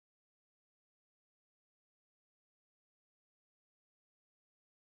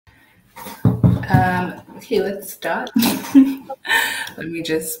Okay, let's start. Let me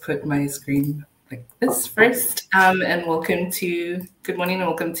just put my screen like this first. And good morning and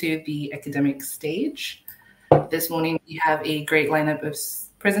welcome to the academic stage. This morning we have a great lineup of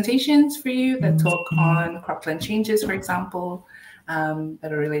presentations for you that talk on cropland changes, for example,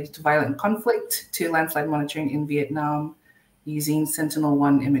 that are related to violent conflict, to landslide monitoring in Vietnam using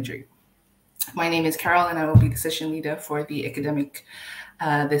Sentinel-1 imagery. My name is Carol and I will be the session leader for the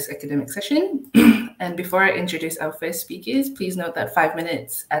this academic session. And before I introduce our first speakers, please note that 5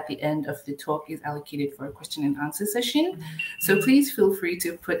 minutes at the end of the talk is allocated for a question and answer session. So please feel free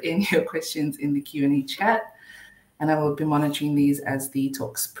to put in your questions in the Q&A chat, and I will be monitoring these as the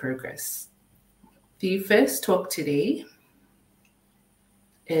talks progress. The first talk today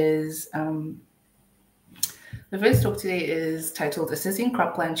is titled Assessing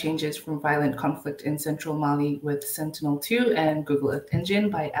Cropland Changes from Violent Conflict in Central Mali with Sentinel-2 and Google Earth Engine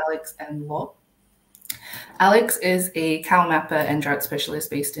by Alex and Law. Alex is a cow mapper and drought specialist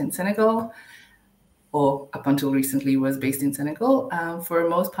based in Senegal, or up until recently was based in Senegal. For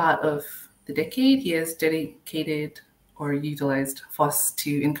most part of the decade, he has dedicated or utilized FOSS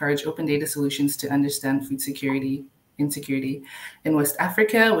to encourage open data solutions to understand food insecurity in West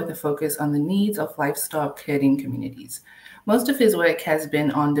Africa, with a focus on the needs of livestock herding communities. Most of his work has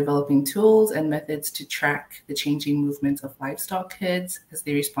been on developing tools and methods to track the changing movements of livestock herds as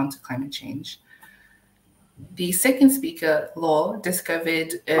they respond to climate change. The second speaker, Law,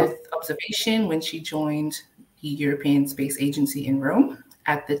 discovered Earth observation when she joined the European Space Agency in Rome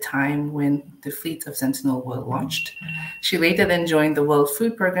at the time when the fleet of Sentinel were launched. She later then joined the World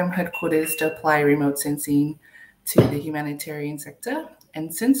Food Programme headquarters to apply remote sensing to the humanitarian sector,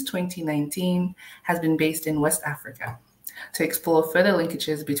 and since 2019 has been based in West Africa to explore further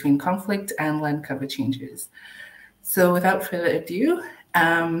linkages between conflict and land cover changes. So without further ado,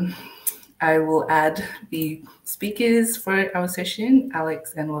 I will add the speakers for our session,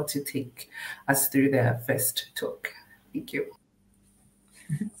 Alex and Law, to take us through their first talk. Thank you.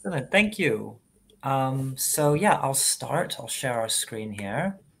 Excellent, thank you. So yeah, I'll start. I'll share our screen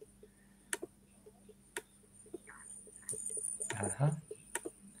here.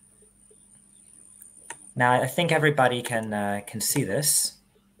 Now I think everybody can see this.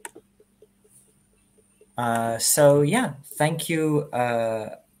 So yeah, thank you.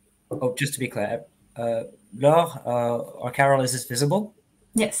 Oh, just to be clear, Laure or Carol, is this visible?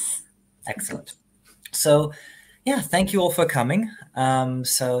 Yes. Excellent. So yeah, thank you all for coming.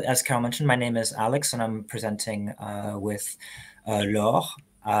 So as Carol mentioned, my name is Alex and I'm presenting with Laure.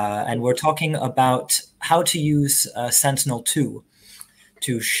 And we're talking about how to use Sentinel-2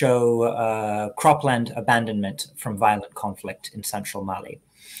 to show cropland abandonment from violent conflict in central Mali.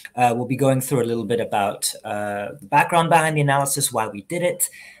 We'll be going through a little bit about the background behind the analysis, why we did it,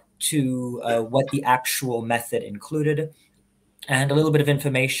 to what the actual method included, and a little bit of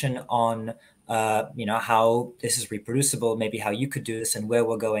information on how this is reproducible, maybe how you could do this, and where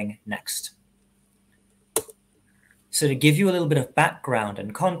we're going next. So to give you a little bit of background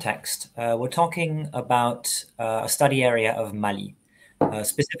and context, we're talking about a study area of Mali,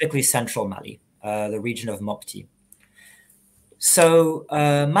 specifically central Mali, the region of Mopti. So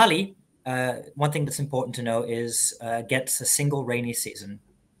Mali, one thing that's important to know is gets a single rainy season,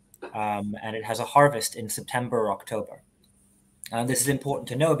 and it has a harvest in September or October. This is important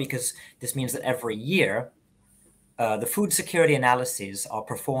to know because this means that every year, the food security analyses are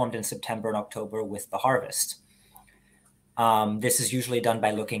performed in September and October with the harvest. This is usually done by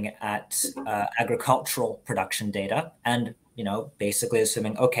looking at agricultural production data and, basically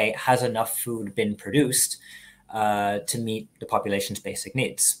assuming, okay, has enough food been produced to meet the population's basic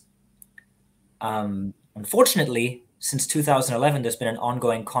needs? Unfortunately, since 2011, there's been an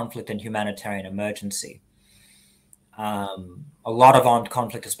ongoing conflict and humanitarian emergency. A lot of armed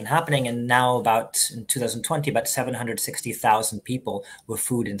conflict has been happening, and now in 2020, about 760,000 people were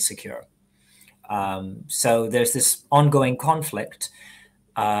food insecure. So there's this ongoing conflict,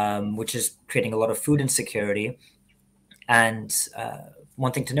 which is creating a lot of food insecurity. And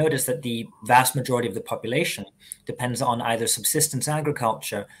one thing to note is that the vast majority of the population depends on either subsistence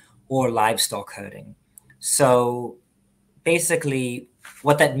agriculture or livestock herding. So basically,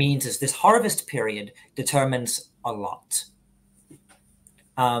 what that means is this harvest period determines a lot.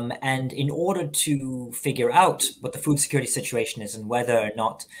 And in order to figure out what the food security situation is and whether or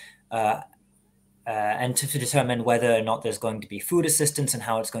not and to determine whether or not there's going to be food assistance and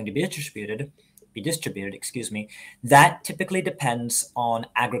how it's going to be distributed, that typically depends on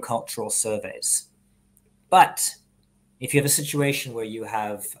agricultural surveys. But if you have a situation where you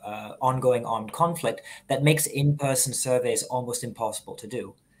have ongoing armed conflict, that makes in-person surveys almost impossible to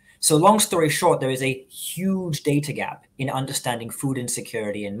do. So long story short, there is a huge data gap in understanding food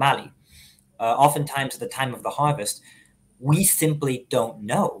insecurity in Mali. Oftentimes at the time of the harvest, we simply don't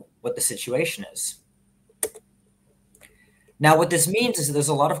know what the situation is. Now, what this means is that there's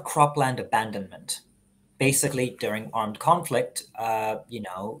a lot of cropland abandonment. Basically, during armed conflict,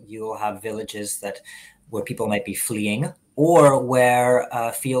 you'll have villages where people might be fleeing, or where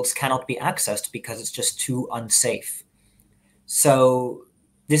fields cannot be accessed because it's just too unsafe. So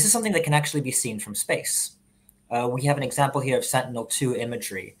this is something that can actually be seen from space. We have an example here of Sentinel-2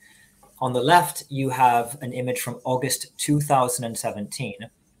 imagery. On the left, you have an image from August 2017,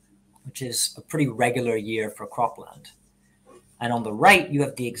 which is a pretty regular year for cropland. And on the right, you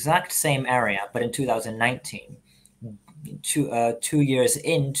have the exact same area, but in 2019, 2 years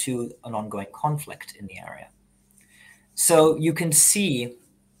into an ongoing conflict in the area. So you can see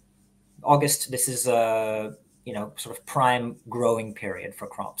August, this is a sort of prime growing period for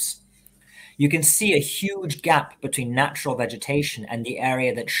crops. You can see a huge gap between natural vegetation and the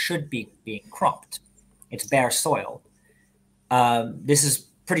area that should be being cropped. It's bare soil. This is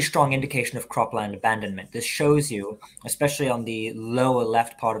pretty strong indication of cropland abandonment. This shows you, especially on the lower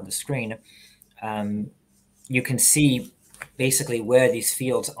left part of the screen, you can see basically where these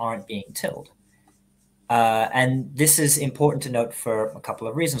fields aren't being tilled. And this is important to note for a couple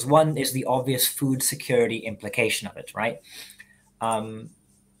of reasons. One is the obvious food security implication of it, right?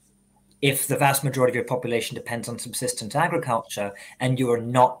 If the vast majority of your population depends on subsistence agriculture and you are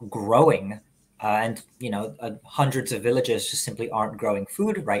not growing, and hundreds of villages just simply aren't growing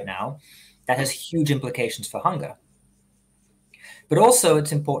food right now, that has huge implications for hunger. But also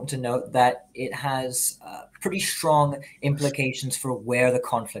it's important to note that it has pretty strong implications for where the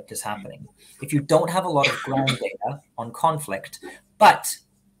conflict is happening. If you don't have a lot of ground data on conflict, but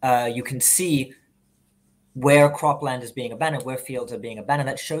you can see where cropland is being abandoned, where fields are being abandoned,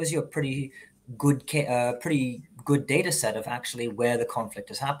 that shows you a pretty good data set of actually where the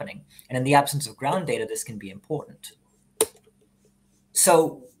conflict is happening. And in the absence of ground data, this can be important.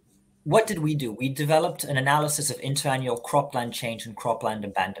 So what did we do? We developed an analysis of interannual cropland change and cropland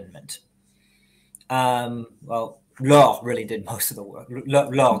abandonment. Well, Laure really did most of the work.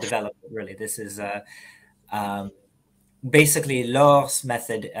 Laure developed it, really. This is basically Laure's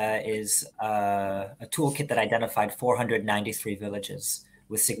method is a toolkit that identified 493 villages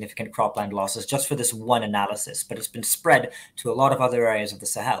with significant cropland losses just for this one analysis, but it's been spread to a lot of other areas of the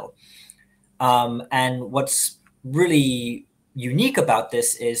Sahel. And what's really unique about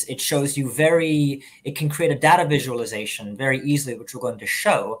this is it shows you it can create a data visualization very easily, which we're going to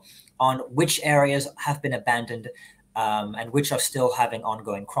show, on which areas have been abandoned and which are still having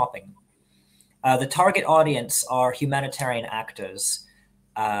ongoing cropping. The target audience are humanitarian actors,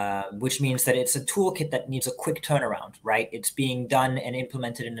 which means that it's a toolkit that needs a quick turnaround, right? It's being done and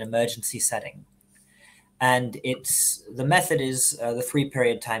implemented in an emergency setting. And the method is the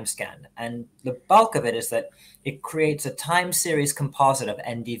 3-period time scan. And the bulk of it is that it creates a time series composite of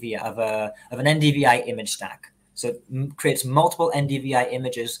an NDVI image stack. So it creates multiple NDVI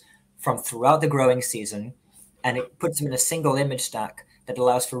images from throughout the growing season, and it puts them in a single image stack that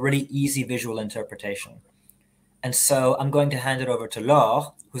allows for really easy visual interpretation. And so I'm going to hand it over to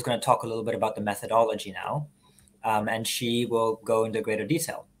Laure, who's going to talk a little bit about the methodology now, and she will go into greater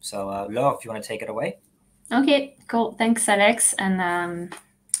detail. So Laure, if you want to take it away. Okay, cool. Thanks, Alex. And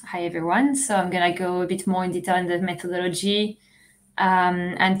hi, everyone. So I'm going to go a bit more in detail in the methodology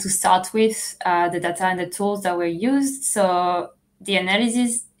and to start with the data and the tools that were used. So the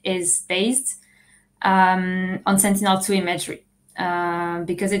analysis is based on Sentinel-2 imagery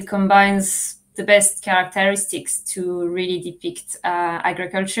because it combines the best characteristics to really depict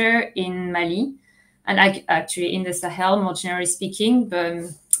agriculture in Mali and actually in the Sahel, more generally speaking.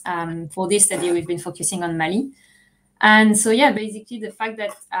 But for this study, we've been focusing on Mali. And so, yeah, basically the fact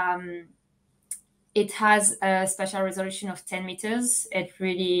that it has a spatial resolution of 10 meters, it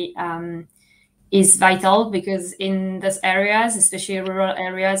really is vital because in those areas, especially rural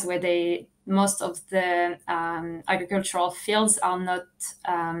areas where most of the agricultural fields are not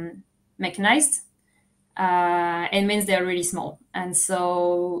mechanized, it means they're really small. And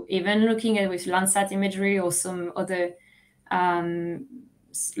so even looking at with Landsat imagery or some other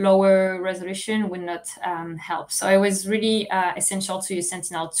lower resolution would not help. So it was really essential to use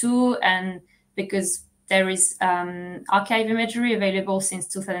Sentinel-2, and because there is archive imagery available since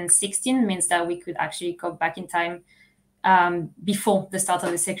 2016, means that we could actually go back in time before the start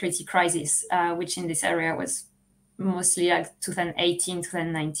of the security crisis, which in this area was mostly like 2018,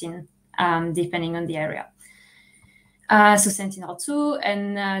 2019, depending on the area. So Sentinel-2,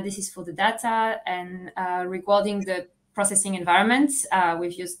 and this is for the data. And regarding the processing environment.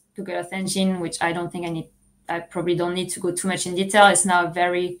 We've used Google Earth Engine, which I don't think I probably don't need to go too much in detail. It's now a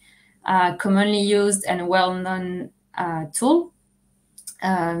very commonly used and well-known tool.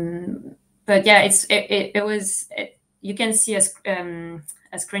 But yeah, you can see a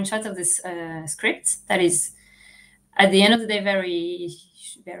screenshot of this script that is, at the end of the day, very,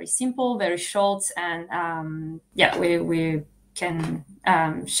 very simple, very short, and yeah, we can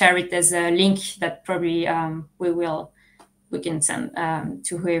share it as a link that probably we can send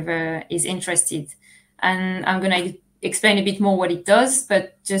to whoever is interested. And I'm going to explain a bit more what it does,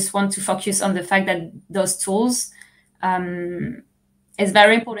 but just want to focus on the fact that those tools, it's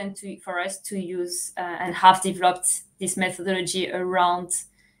very important for us to use and have developed this methodology around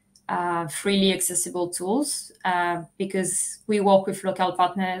freely accessible tools, because we work with local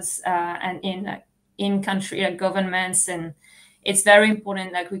partners and in country governments, and it's very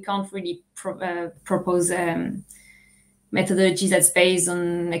important. Like, we can't really propose methodology that's based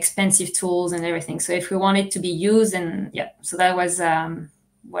on expensive tools and everything. So if we want it to be used, and yeah, so that was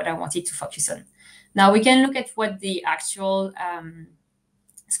what I wanted to focus on. Now we can look at what the actual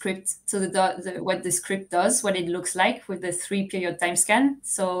script, so what the script does, what it looks like with the 3-period time scan.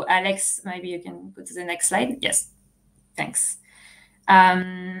 So Alex, maybe you can go to the next slide. Yes, thanks.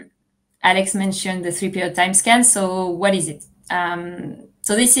 Alex mentioned the 3-period time scan. So what is it?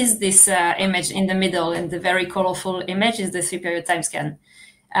 So this is this image in the middle, and the very colorful image is the 3-period time scan.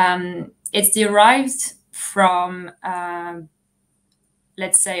 It's derived from,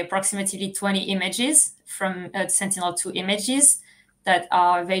 let's say, approximately 20 images from Sentinel-2 images that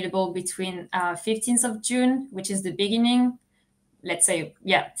are available between 15th of June, which is the beginning, let's say,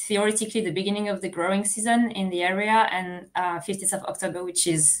 yeah, theoretically the beginning of the growing season in the area, and 15th of October, which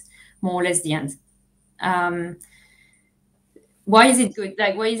is more or less the end. Why is it good?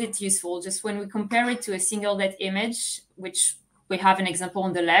 Like, why is it useful? Just when we compare it to a single net image, which we have an example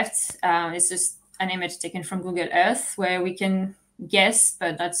on the left, it's just an image taken from Google Earth, where we can guess,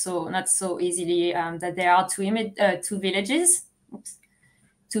 but not so easily, that there are two villages. Oops.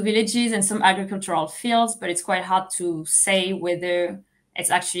 2 villages and some agricultural fields, but it's quite hard to say whether it's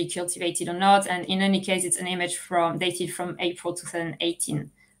actually cultivated or not. And in any case, it's an image dated from April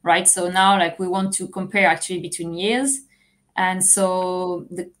 2018, right? So now, like, we want to compare actually between years. And so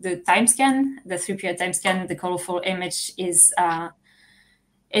the time scan, the 3-period time scan, the colorful image is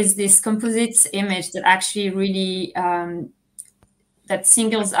this composite image that actually really that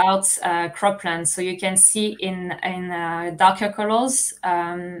singles out cropland. So you can see in darker colors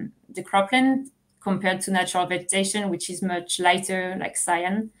the cropland compared to natural vegetation, which is much lighter, like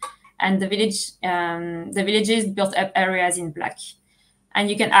cyan, and the villages built up areas in black. And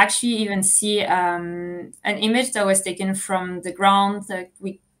you can actually even see an image that was taken from the ground that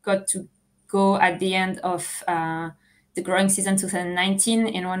we got to go at the end of the growing season 2019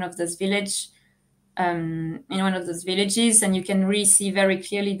 in one of those villages, and you can really see very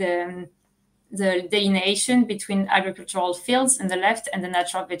clearly the delineation between agricultural fields on the left and the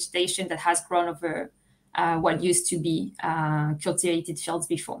natural vegetation that has grown over what used to be cultivated fields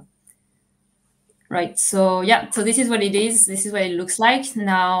before. Right. So yeah. So this is what it is. This is what it looks like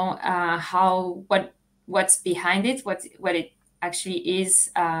now. What's behind it? What it actually is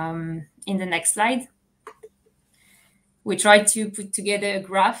in the next slide. We tried to put together a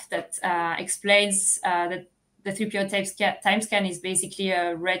graph that explains that the 3-period time scan is basically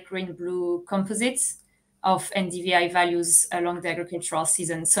a red, green, blue composite of NDVI values along the agricultural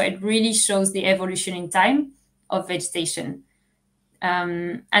season. So it really shows the evolution in time of vegetation.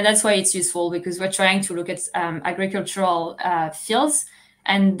 And that's why it's useful, because we're trying to look at agricultural fields,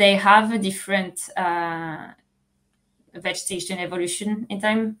 and they have a different vegetation evolution in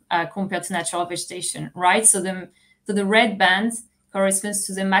time compared to natural vegetation, right? So the red band corresponds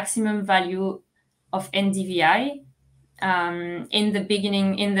to the maximum value of NDVI in the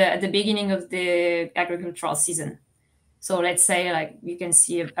beginning, at the beginning of the agricultural season. So let's say, like, you can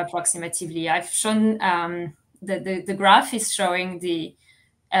see approximately. I've shown the graph is showing the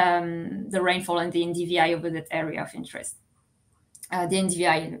rainfall and the NDVI over that area of interest. The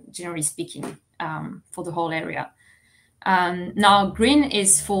NDVI, generally speaking, for the whole area. Now green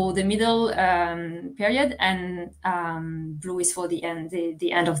is for the middle period, and blue is for the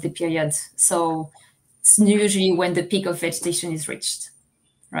end of the period. So it's usually when the peak of vegetation is reached,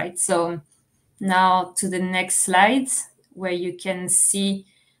 right? So now to the next slide, where you can see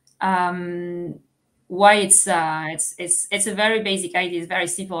why it's a very basic idea. It's very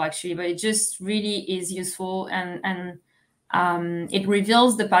simple actually, but it just really is useful, and it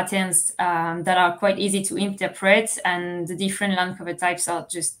reveals the patterns that are quite easy to interpret, and the different land cover types are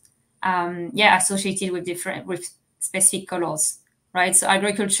just associated with specific colors, right? So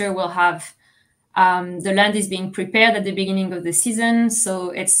agriculture will have the land is being prepared at the beginning of the season, so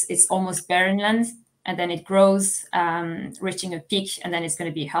it's almost barren land, and then it grows, reaching a peak, and then it's going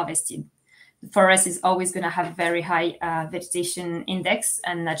to be harvested. The forest is always going to have very high vegetation index,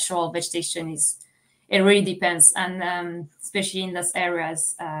 and natural vegetation it really depends, and especially in those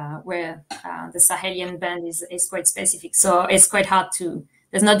areas where the Sahelian band is quite specific. So it's quite hard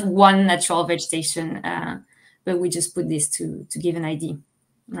there's not one natural vegetation, but we just put this to give an idea.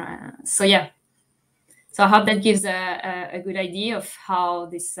 So yeah. So I hope that gives a good idea of how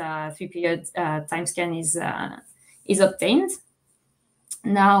this 3-period time scan is obtained.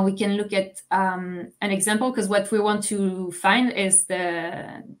 Now we can look at an example, because what we want to find is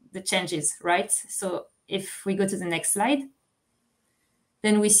the changes, right? So if we go to the next slide,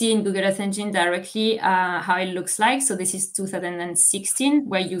 then we see in Google Earth Engine directly how it looks like. So this is 2016,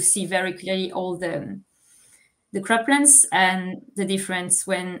 where you see very clearly all the croplands and the difference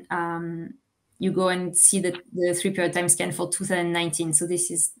when you go and see the 3-period time scan for 2019. So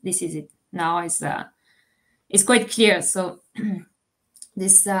this is it. Now it's quite clear. So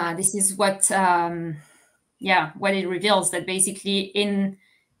this is what what it reveals, that basically in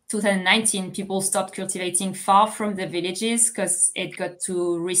 2019 people stopped cultivating far from the villages because it got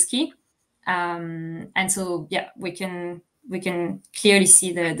too risky, and so we can clearly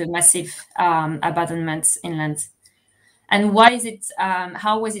see the massive abandonments inland. And why is it?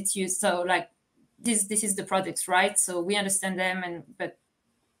 How was it used? So like this is the products, right? So we understand them, but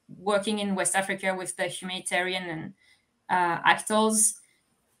working in West Africa with the humanitarian and actors,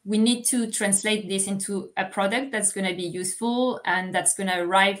 we need to translate this into a product that's going to be useful and that's going to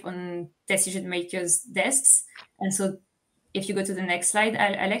arrive on decision makers' desks. And so if you go to the next slide,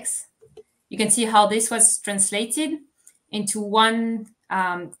 Alex, you can see how this was translated into one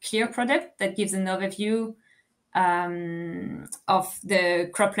clear product that gives an overview of the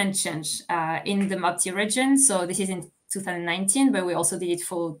cropland change in the Mopti region. So this is in 2019, but we also did it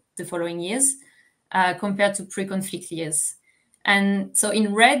for the following years compared to pre-conflict years. And so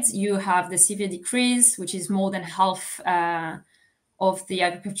in red, you have the severe decrease, which is more than half of the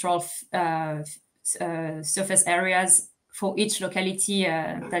agricultural surface areas for each locality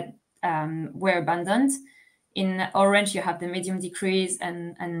that were abandoned. In orange, you have the medium decrease,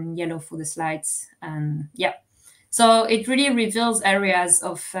 and yellow for the slides. So it really reveals areas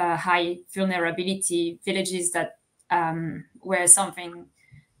of high vulnerability, villages that where something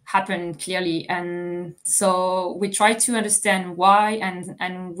happened clearly. And so we try to understand why,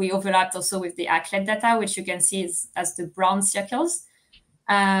 and we overlapped also with the ACLED data, which you can see as the brown circles.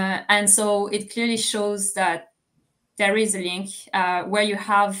 And so it clearly shows that there is a link. Where you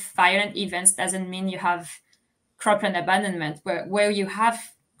have violent events doesn't mean you have cropland abandonment. Where you have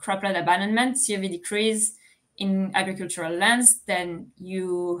cropland abandonment, severe decrease in agricultural lands, then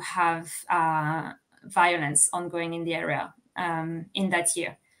you have violence ongoing in the area in that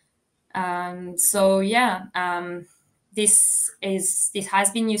year. This has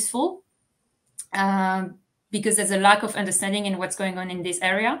been useful because there's a lack of understanding in what's going on in this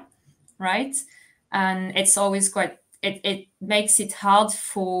area, right? And it's always it makes it hard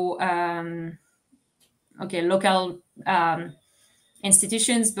for local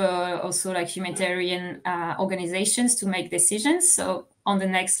institutions, but also like humanitarian organizations to make decisions. So on the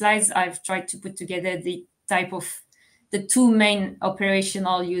next slides, I've tried to put together the two main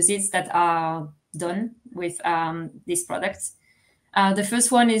operational uses that are done with these products. The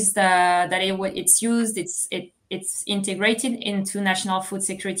first one is that it's used, it's integrated into national food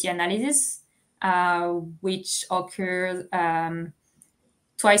security analysis, which occur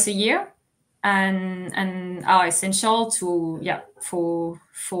twice a year, and are essential to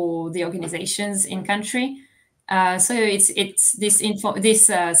for the organizations in country. So this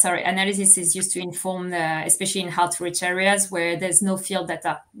analysis is used to inform especially in hard to reach areas where there's no field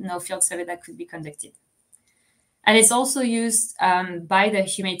data, no field survey that could be conducted. And it's also used by the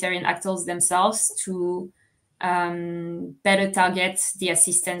humanitarian actors themselves to better target the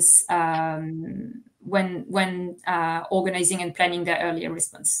assistance when organizing and planning their earlier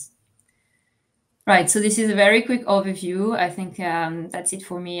response. Right, so this is a very quick overview. I think that's it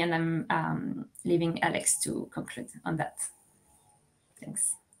for me, and I'm leaving Alex to conclude on that.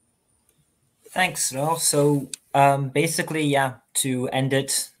 Thanks. Thanks, Laure. So basically, to end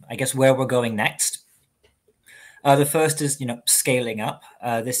it, I guess where we're going next. The first is, scaling up.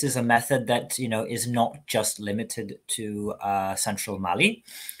 This is a method that, is not just limited to central Mali.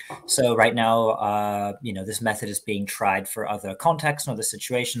 So right now, this method is being tried for other contexts and other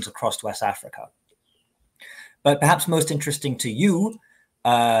situations across West Africa. But perhaps most interesting to you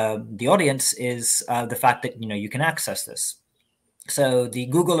the audience is the fact that you can access this. So the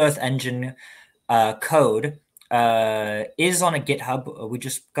Google Earth Engine code is on a GitHub. We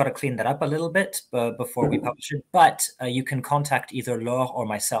just got to clean that up a little bit before we publish it. But you can contact either Laure or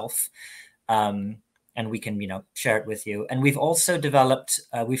myself, and we can share it with you. And we've also developed,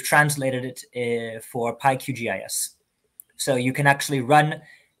 we've translated it for PyQGIS. So you can actually run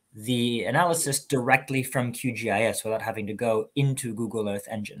the analysis directly from QGIS without having to go into Google Earth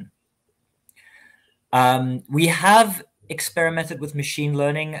Engine. We have experimented with machine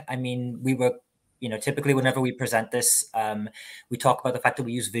learning. I mean, we were, typically whenever we present this, we talk about the fact that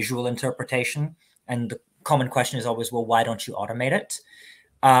we use visual interpretation. And the common question is always, well, why don't you automate it?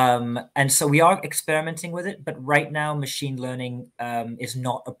 And so we are experimenting with it, but right now machine learning is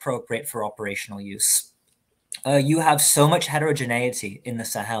not appropriate for operational use. You have so much heterogeneity in the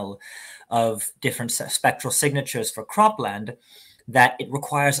Sahel of different spectral signatures for cropland that it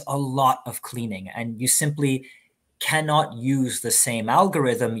requires a lot of cleaning, and you simply cannot use the same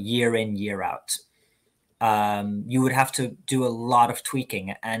algorithm year in, year out. You would have to do a lot of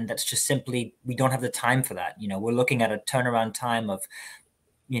tweaking, and that's just simply, we don't have the time for that. We're looking at a turnaround time of,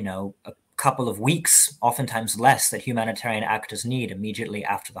 a couple of weeks, oftentimes less, that humanitarian actors need immediately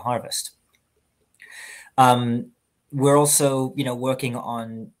after the harvest. We're also, working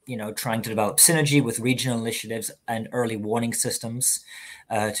on, trying to develop synergy with regional initiatives and early warning systems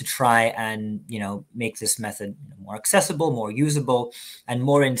to try and, make this method more accessible, more usable, and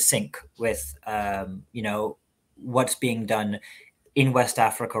more in sync with, what's being done in West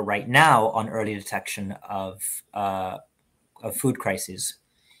Africa right now on early detection of food crises.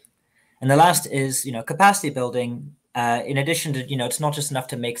 And the last is, capacity building. In addition to, it's not just enough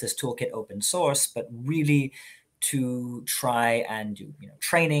to make this toolkit open source, but really to try and do,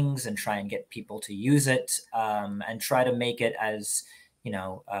 trainings and try and get people to use it, and try to make it as,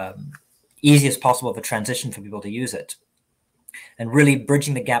 easy as possible of a transition for people to use it. And really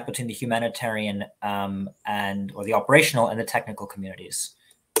bridging the gap between the humanitarian or the operational and the technical communities.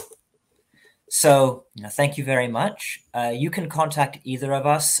 So, thank you very much. You can contact either of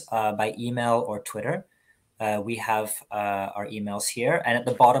us by email or Twitter. We have our emails here, and at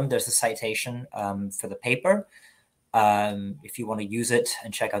the bottom there's the citation for the paper if you want to use it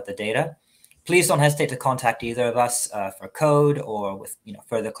and check out the data. Please don't hesitate to contact either of us for code or with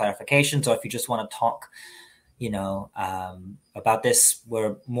further clarifications, or if you just want to talk about this,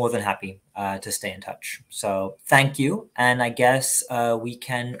 we're more than happy to stay in touch. So thank you, and I guess we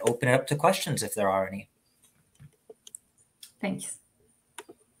can open it up to questions if there are any. Thanks.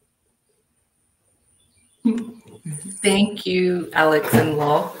 Thank you, Alex and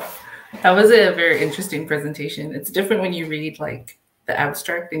Laure. That was a very interesting presentation. It's different when you read like the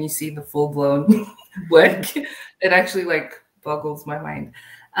abstract and you see the full-blown work. It actually boggles my mind.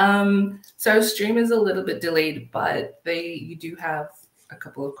 So our stream is a little bit delayed, but you do have a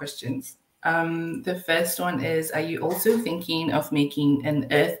couple of questions. The first one is, are you also thinking of making an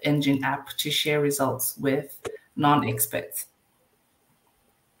Earth Engine app to share results with non-experts?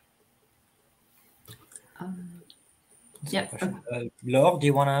 Yeah. Laure, do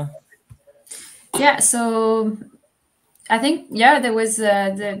you want to? Yeah, so I think, there was,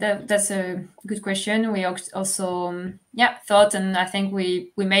 that's a good question. We also, thought, and I think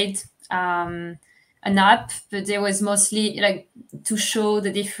we made an app, but it was mostly to show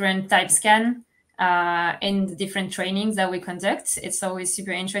the different type scan in the different trainings that we conduct. It's always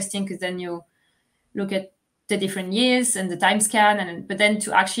super interesting because then you look at the different years and the time scan, but then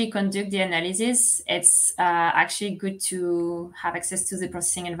to actually conduct the analysis, it's actually good to have access to the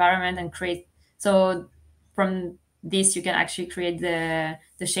processing environment and create. So from this, you can actually create the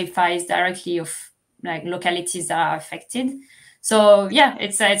shapefiles directly of localities that are affected. So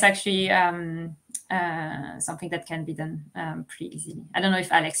it's actually something that can be done pretty easily. I don't know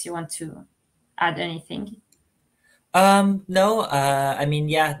if Alex, you want to add anything? No, I mean,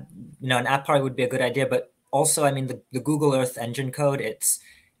 an app probably would be a good idea, but also, I mean, the Google Earth Engine code, it's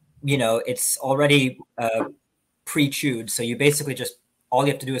already pre-chewed. So you basically just, all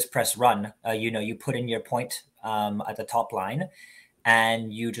you have to do is press run. You put in your point at the top line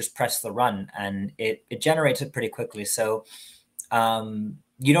and you just press the run, and it generates it pretty quickly. So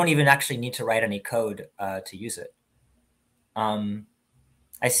you don't even actually need to write any code to use it.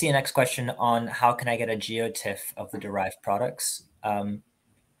 I see a next question on how can I get a geotiff of the derived products?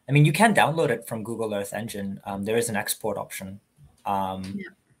 I mean, you can download it from Google Earth Engine. There is an export option.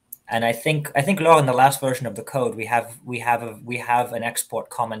 And I think Laure, in the last version of the code, we have an export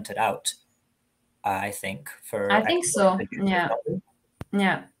commented out. I think for. I think so.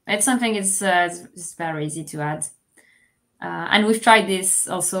 Yeah. It's something. It's very easy to add. And we've tried this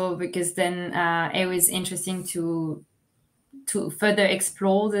also because then it was interesting to further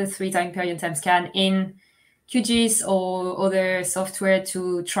explore the 3 time period time scan in QGIS or other software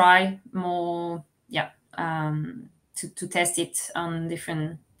to try more, to test it on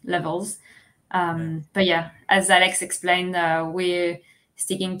different levels. But yeah, as Alex explained, we're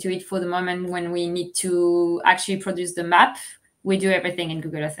sticking to it for the moment. When we need to actually produce the map, we do everything in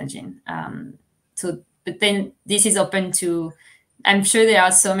Google Earth Engine. But then this is open to, I'm sure there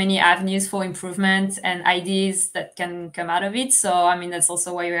are so many avenues for improvement and ideas that can come out of it. So, I mean, that's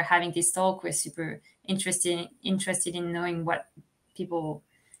also why we're having this talk. We're super interested in knowing what people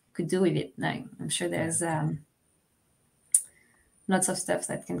could do with it. Like, I'm sure there's lots of stuff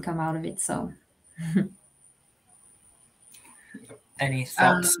that can come out of it. So, any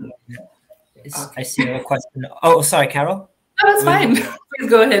thoughts? I see a question. Oh, sorry, Carol. No, that's fine. Please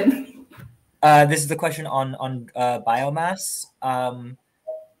go ahead. This is the question on biomass.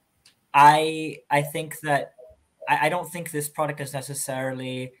 I think that I don't think this product is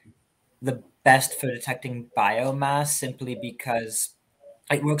necessarily the best for detecting biomass, simply because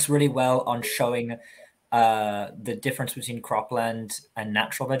it works really well on showing the difference between cropland and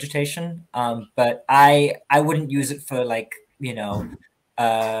natural vegetation. But I wouldn't use it for, like,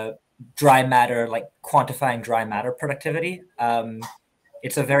 dry matter, like quantifying dry matter productivity.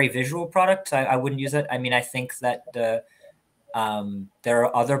 It's a very visual product. I wouldn't use it. I mean, I think that there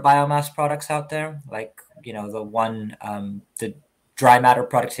are other biomass products out there, like, the dry matter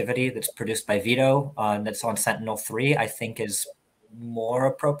productivity that's produced by Vito, that's on Sentinel 3, I think is more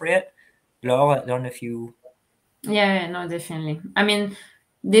appropriate. Laura, I don't know if you... Yeah, no, definitely. I mean,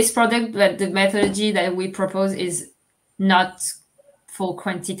 this product, but the methodology that we propose is not for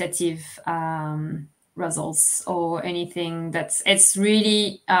quantitative results or anything. It's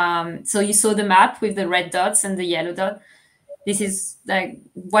really, so you saw the map with the red dots and the yellow dot. This is like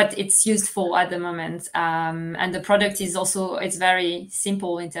what it's used for at the moment. And the product is also, it's very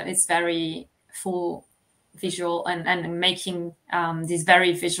simple. It's very full visual and making this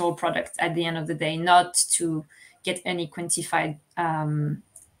very visual product at the end of the day, not to get any quantified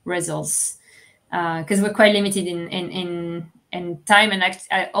results. Because we're quite limited in time, and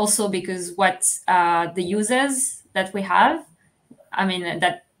also because what the users that we have, I mean,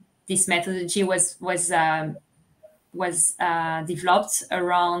 that this methodology was developed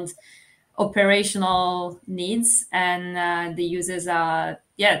around operational needs, and the users are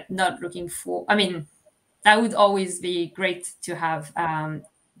not looking for. I mean, that would always be great to have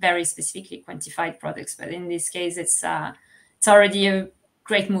very specifically quantified products, but in this case, it's already a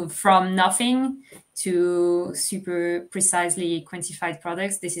great move from nothing to super precisely quantified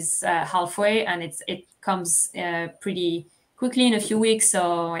products. This is halfway, and it comes pretty quickly in a few weeks.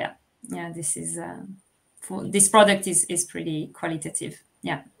 So this is this product is pretty qualitative.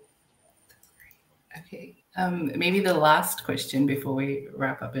 Yeah. Okay. Maybe the last question before we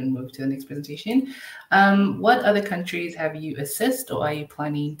wrap up and move to the next presentation. What other countries have you assessed, or are you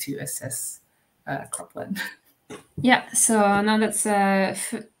planning to assess cropland? Yeah, so now that's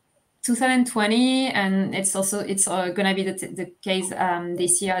 2020, and it's going to be the case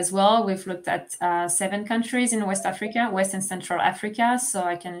this year as well. We've looked at 7 countries in West Africa, West and Central Africa. So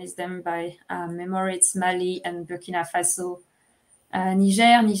I can list them by memory. It's Mali and Burkina Faso,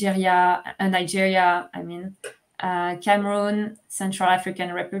 Nigeria, Cameroon, Central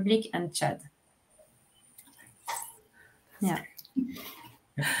African Republic, and Chad. Yeah.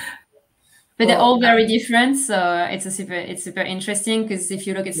 But they're all very different, so it's super interesting, because if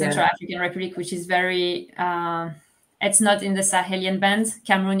you look at Central African Republic, which is very, it's not in the Sahelian band,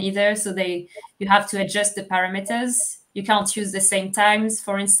 Cameroon either, so you have to adjust the parameters. You can't use the same times,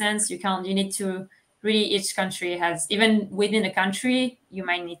 for instance. You need to really, each country has, even within a country, you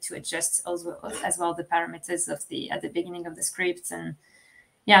might need to adjust also as well the parameters at the beginning of the script, and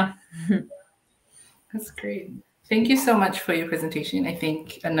yeah. That's great. Thank you so much for your presentation. I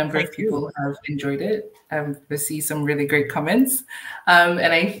think a number of people have enjoyed it. I've received some really great comments. And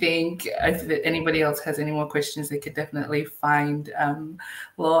I think if anybody else has any more questions, they could definitely find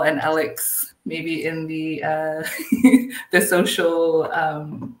Law and Alex maybe in the the social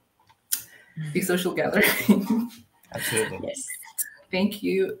gathering. Absolutely. Yes. Thank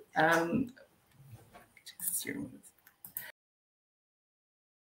you. Just